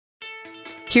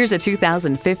Here's a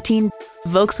 2015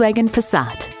 Volkswagen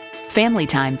Passat. Family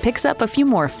time picks up a few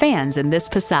more fans in this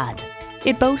Passat.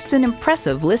 It boasts an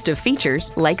impressive list of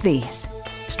features like these: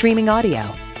 streaming audio,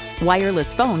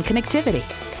 wireless phone connectivity,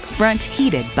 front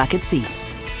heated bucket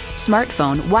seats,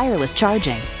 smartphone wireless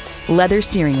charging, leather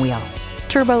steering wheel,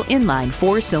 turbo inline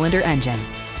 4-cylinder engine,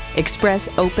 express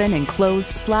open and close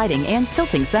sliding and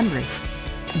tilting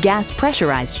sunroof, gas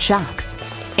pressurized shocks,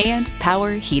 and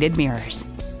power heated mirrors.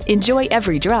 Enjoy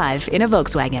every drive in a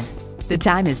Volkswagen. The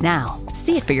time is now.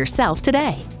 See it for yourself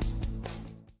today.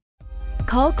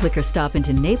 Call, click, or stop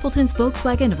into Napleton's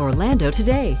Volkswagen of Orlando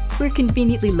today. We're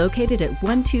conveniently located at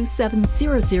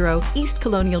 12700 East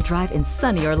Colonial Drive in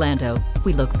sunny Orlando.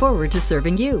 We look forward to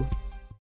serving you.